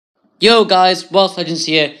Yo guys, Wealth Legends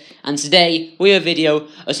here, and today we have a video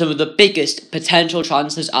of some of the biggest potential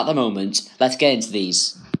transfers at the moment. Let's get into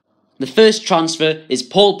these. The first transfer is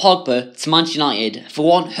Paul Pogba to Manchester United for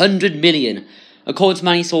 100 million. According to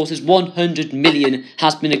many sources, 100 million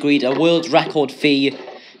has been agreed, a world record fee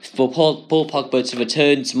for Paul Pogba to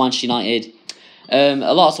return to Manchester United. A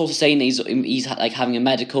lot of sources saying he's like having a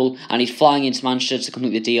medical and he's flying into Manchester to complete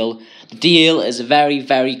the deal. The deal is very,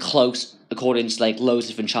 very close, according to like loads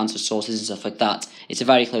of different transfer sources and stuff like that. It's a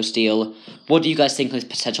very close deal. What do you guys think of this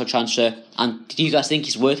potential transfer? And do you guys think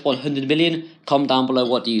he's worth 100 million? Comment down below,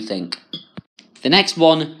 what do you think? The next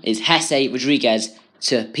one is Jesse Rodriguez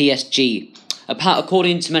to PSG.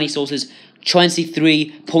 According to many sources,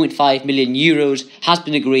 23.5 million euros has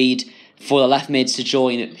been agreed for the left mids to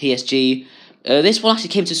join PSG. This one actually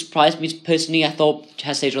came to surprise me personally. I thought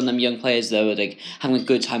Jesse was one of them young players though, like having a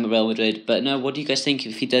good time at Real Madrid. But no, what do you guys think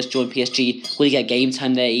if he does join PSG? Will he get game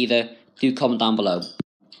time there either? Do comment down below.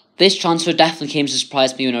 This transfer definitely came to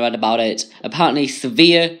surprise me when I read about it. Apparently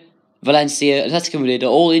Sevilla, Valencia, and Atletico Madrid are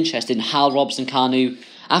all interested in Hal Robson-Kanu.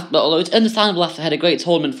 Although it's understandable after he had a great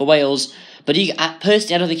tournament for Wales. But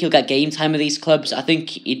personally, I don't think he'll get game time with these clubs. I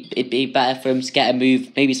think it'd be better for him to get a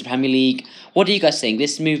move, maybe to the Premier League. What do you guys think?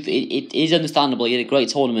 This move, it is understandable. He had a great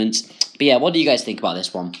tournament. But yeah, what do you guys think about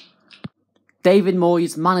this one? David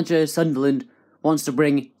Moyes, manager of Sunderland, wants to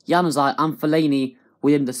bring Januzaj and Fellaini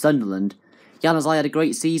with him to Sunderland. Januzaj had a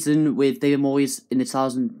great season with David Moyes in the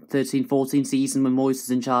 2013-14 season when Moyes was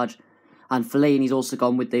in charge. And Fellaini's also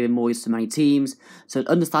gone with David Moyes to many teams. So it's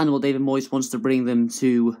understandable David Moyes wants to bring them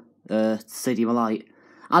to Stadium of Light.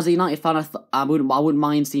 As a United fan, I wouldn't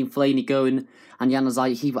mind seeing Fellaini going, and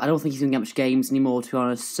Januzaj, I don't think he's going to get much games anymore, to be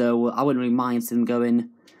honest, so I wouldn't really mind seeing him going.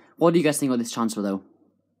 What do you guys think about this transfer, though?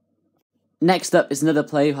 Next up is another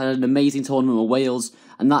player who had an amazing tournament with Wales,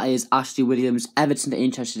 and that is Ashley Williams. Everton are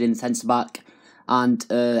interested in centre-back, and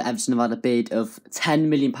Everton have had a bid of £10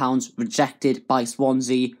 million rejected by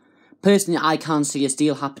Swansea. Personally, I can't see a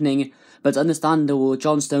deal happening, but it's understandable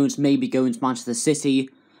John Stones may be going to Manchester City.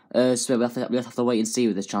 So we'll have to wait and see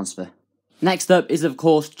with this transfer. Next up is, of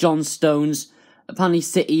course, John Stones. Apparently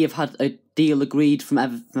City have had a deal agreed from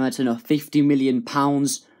Everton of £50 million.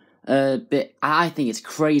 But I think it's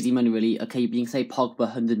crazy money, really. Okay, you can say Pogba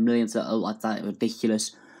 100 million, so like that,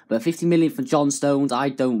 ridiculous. But 50 million for John Stones, I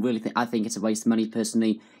don't really think. I think it's a waste of money,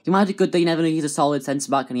 personally. He might have a good day, you never know. He's a solid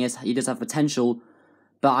centre back, and he does have potential.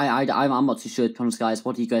 But I'm not too sure, to be honest, guys.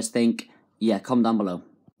 What do you guys think? Yeah, comment down below.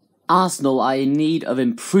 Arsenal are in need of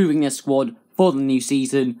improving their squad for the new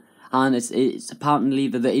season, and it's apparently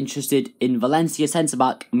that they're interested in Valencia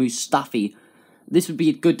centre-back Mustafi. This would be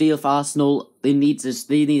a good deal for Arsenal. They need to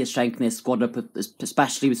strengthen their squad up,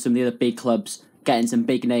 especially with some of the other big clubs getting some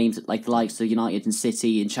big names like the likes of United and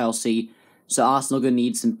City and Chelsea. So Arsenal are going to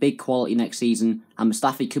need some big quality next season, and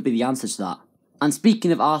Mustafi could be the answer to that. And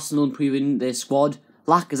speaking of Arsenal improving their squad,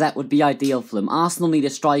 Lacazette would be ideal for them. Arsenal need a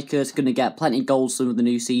striker that's going to get plenty of goals through the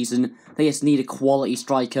new season. They just need a quality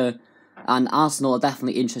striker, and Arsenal are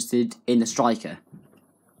definitely interested in the striker.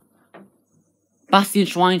 Bastian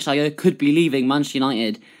Schweinsteiger could be leaving Manchester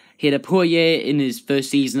United. He had a poor year in his first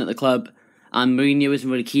season at the club, and Mourinho isn't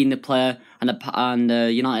really keen on the player, and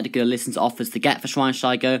United are going to listen to offers to get for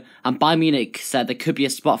Schweinsteiger, and Bayern Munich said there could be a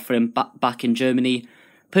spot for him back in Germany.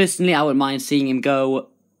 Personally, I wouldn't mind seeing him go.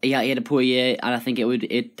 Yeah, he had a poor year, and I think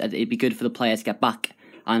it'd be good for the player to get back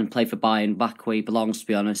and play for Bayern, back where he belongs, to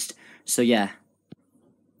be honest. So yeah.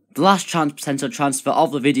 The last potential transfer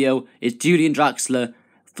of the video is Julian Draxler.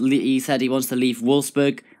 He said he wants to leave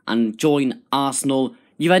Wolfsburg and join Arsenal.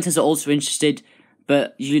 Juventus are also interested,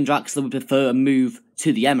 but Julian Draxler would prefer a move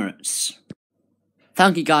to the Emirates.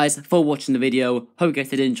 Thank you guys for watching the video. Hope you guys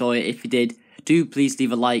did enjoy it. If you did, do please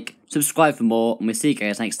leave a like, subscribe for more, and we'll see you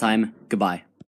guys next time. Goodbye.